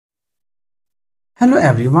Hello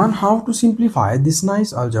everyone, how to simplify this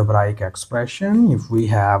nice algebraic expression if we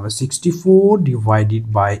have 64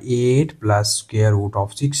 divided by 8 plus square root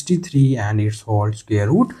of 63 and its whole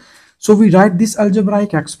square root. So we write this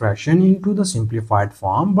algebraic expression into the simplified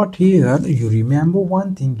form, but here you remember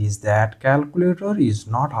one thing is that calculator is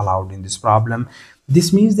not allowed in this problem.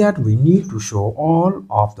 This means that we need to show all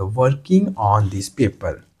of the working on this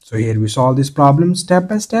paper. So here we solve this problem step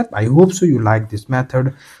by step. I hope so you like this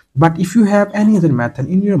method. But if you have any other method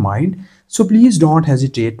in your mind, so please don't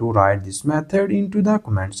hesitate to write this method into the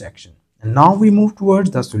comment section. And now we move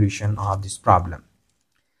towards the solution of this problem.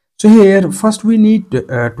 So here first we need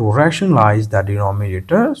to rationalize the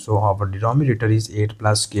denominator. So our denominator is 8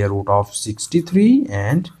 plus square root of 63,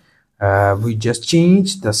 and we just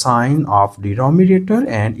change the sign of denominator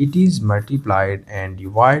and it is multiplied and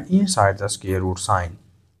divided inside the square root sign.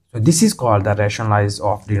 So this is called the rationalize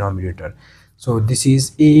of denominator. So this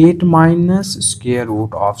is 8 minus square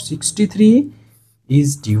root of 63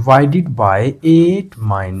 is divided by 8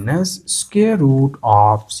 minus square root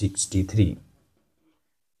of 63.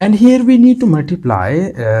 And here we need to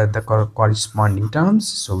multiply the corresponding terms.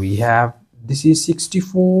 So we have this is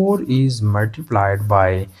 64 is multiplied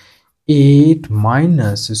by 8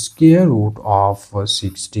 minus square root of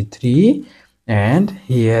 63. And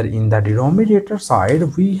here in the denominator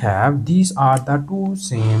side we have these are the two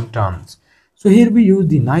same terms. So here we use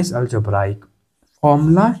the nice algebraic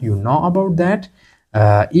formula. You know about that.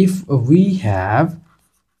 If we have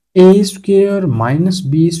a square minus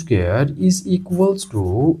b square is equals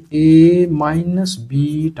to a minus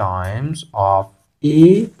b times of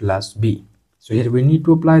a plus b. So here we need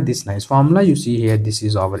to apply this nice formula. You see here this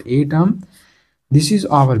is our a term, this is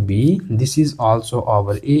our b, this is also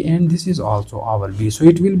our a, and this is also our b. So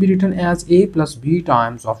it will be written as a plus b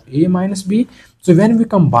times of a minus b. So when we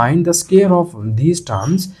combine the square of these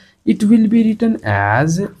terms, it will be written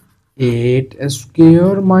as 8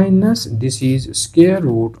 square minus this is square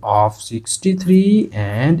root of 63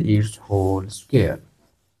 and its whole square.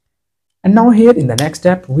 And now here in the next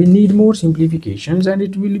step we need more simplifications, and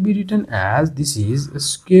it will be written as this is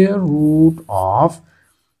square root of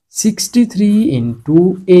 63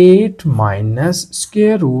 into 8 minus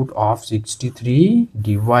square root of 63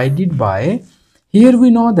 divided by, here we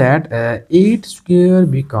know that 8 square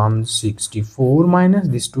becomes 64 minus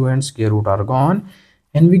this 2 and square root are gone,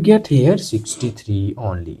 and we get here 63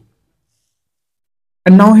 only.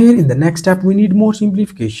 And now here in the next step we need more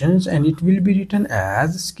simplifications, and it will be written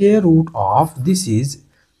as square root of this is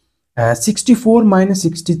 64 minus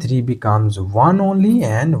 63 becomes 1 only,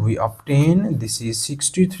 and we obtain this is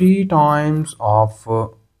 63 times of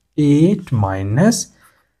 8 minus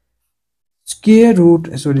square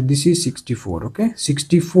root, sorry, this is 64, okay,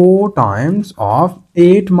 64 times of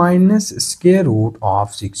 8 minus square root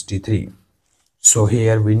of 63. So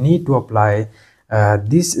here we need to apply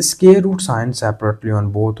this square root sign separately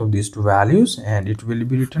on both of these two values, and it will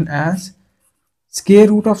be written as square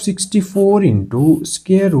root of 64 into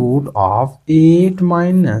square root of 8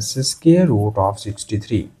 minus square root of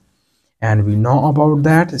 63. And we know about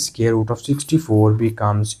that square root of 64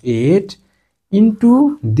 becomes 8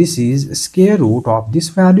 into this is square root of this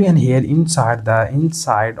value, and here inside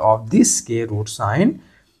of this square root sign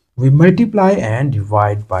we multiply and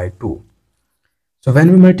divide by 2. So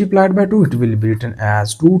when we multiply it by 2, it will be written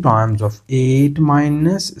as 2 times of 8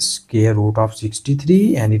 minus square root of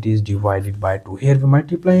 63, and it is divided by 2. Here we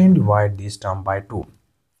multiply and divide this term by 2.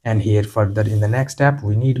 And here further in the next step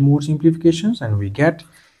we need more simplifications, and we get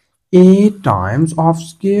 8 times of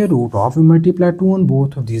square root of, we multiply 2 on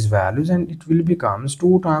both of these values, and it will becomes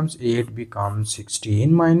 2 times 8 becomes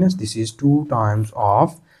 16 minus this is 2 times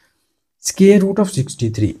of square root of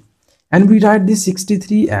 63. And we write this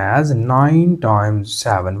 63 as 9 times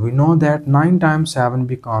 7. We know that 9 times 7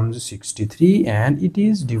 becomes 63, and it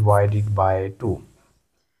is divided by 2.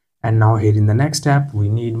 And now here in the next step we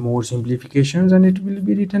need more simplifications, and it will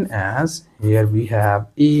be written as, here we have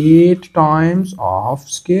 8 times of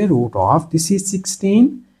square root of this is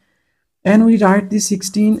 16, and we write this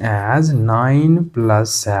 16 as 9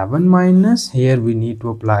 plus 7 minus, here we need to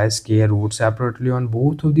apply square root separately on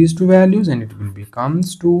both of these two values, and it will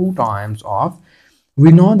becomes 2 times of,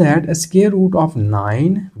 we know that a square root of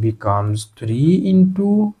 9 becomes 3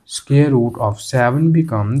 into square root of 7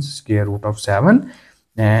 becomes square root of 7,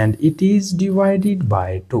 and it is divided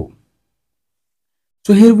by 2.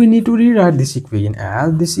 So here we need to rewrite this equation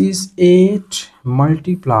as this is 8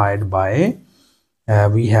 multiplied by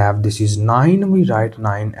we have this is 9, we write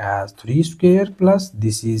 9 as 3 square, plus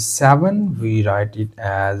this is 7, we write it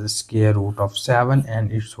as square root of 7 and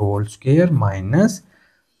its whole square, minus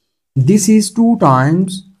this is 2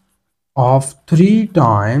 times of 3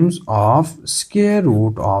 times of square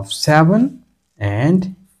root of 7,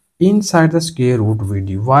 and inside the square root we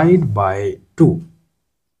divide by 2.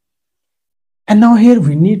 And now here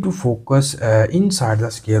we need to focus inside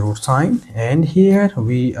the square root sign, and here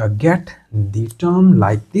we get the term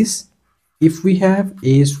like this. If we have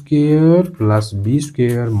a square plus b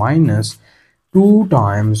square minus 2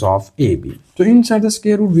 times of ab, so inside the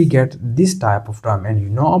square root we get this type of term, and you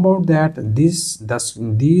know about that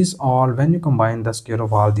these all, when you combine the square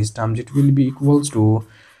of all these terms, it will be equals to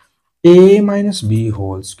a minus b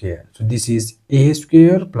whole square. So this is a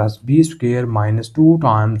square plus b square minus 2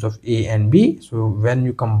 times of a and b. So when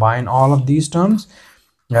you combine all of these terms,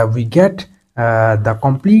 we get the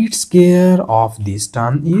complete square of this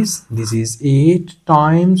term is, this is 8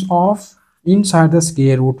 times of, inside the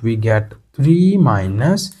square root we get 3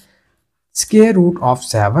 minus square root of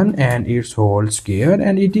 7 and its whole square,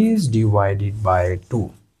 and it is divided by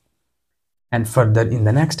 2. And further, in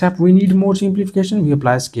the next step, we need more simplification. We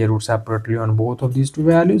apply square root separately on both of these two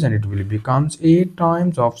values, and it will becomes 8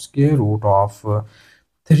 times of square root of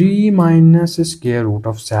 3 minus square root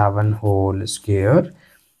of 7 whole square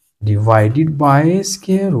divided by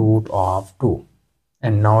square root of 2.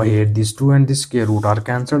 And now here this 2 and this square root are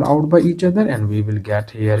cancelled out by each other, and we will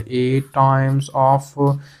get here 8 times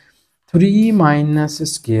of 3 minus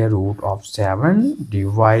square root of 7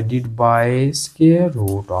 divided by square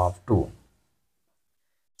root of 2.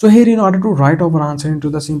 So here, in order to write our answer into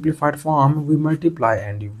the simplified form, we multiply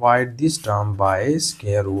and divide this term by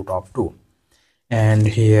square root of 2. And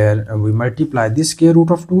here we multiply this square root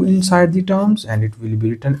of 2 inside the terms, and it will be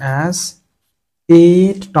written as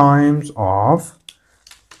 8 times of,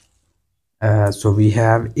 so we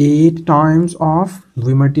have 8 times of,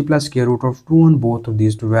 we multiply square root of 2 on both of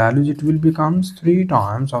these two values, it will becomes 3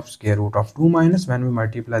 times of square root of 2 minus, when we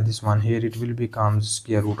multiply this one here, it will becomes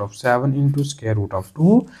square root of 7 into square root of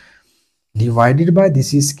 2 divided by,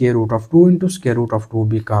 this is square root of 2 into square root of 2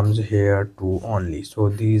 becomes here 2 only. So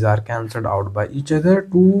these are cancelled out by each other.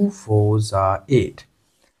 2 4s are 8.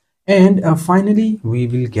 And finally we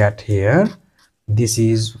will get here, this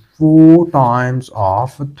is 4 times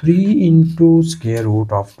of 3 into square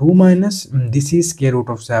root of 2 minus, this is square root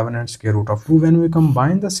of 7 and square root of 2. When we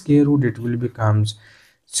combine the square root, it will becomes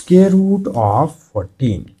square root of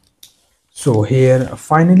 14. So here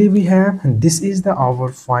finally we have, this is the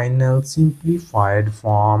our final simplified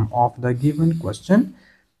form of the given question,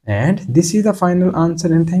 and this is the final answer.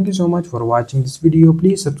 And thank you so much for watching this video.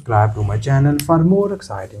 Please subscribe to my channel for more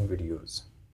exciting videos.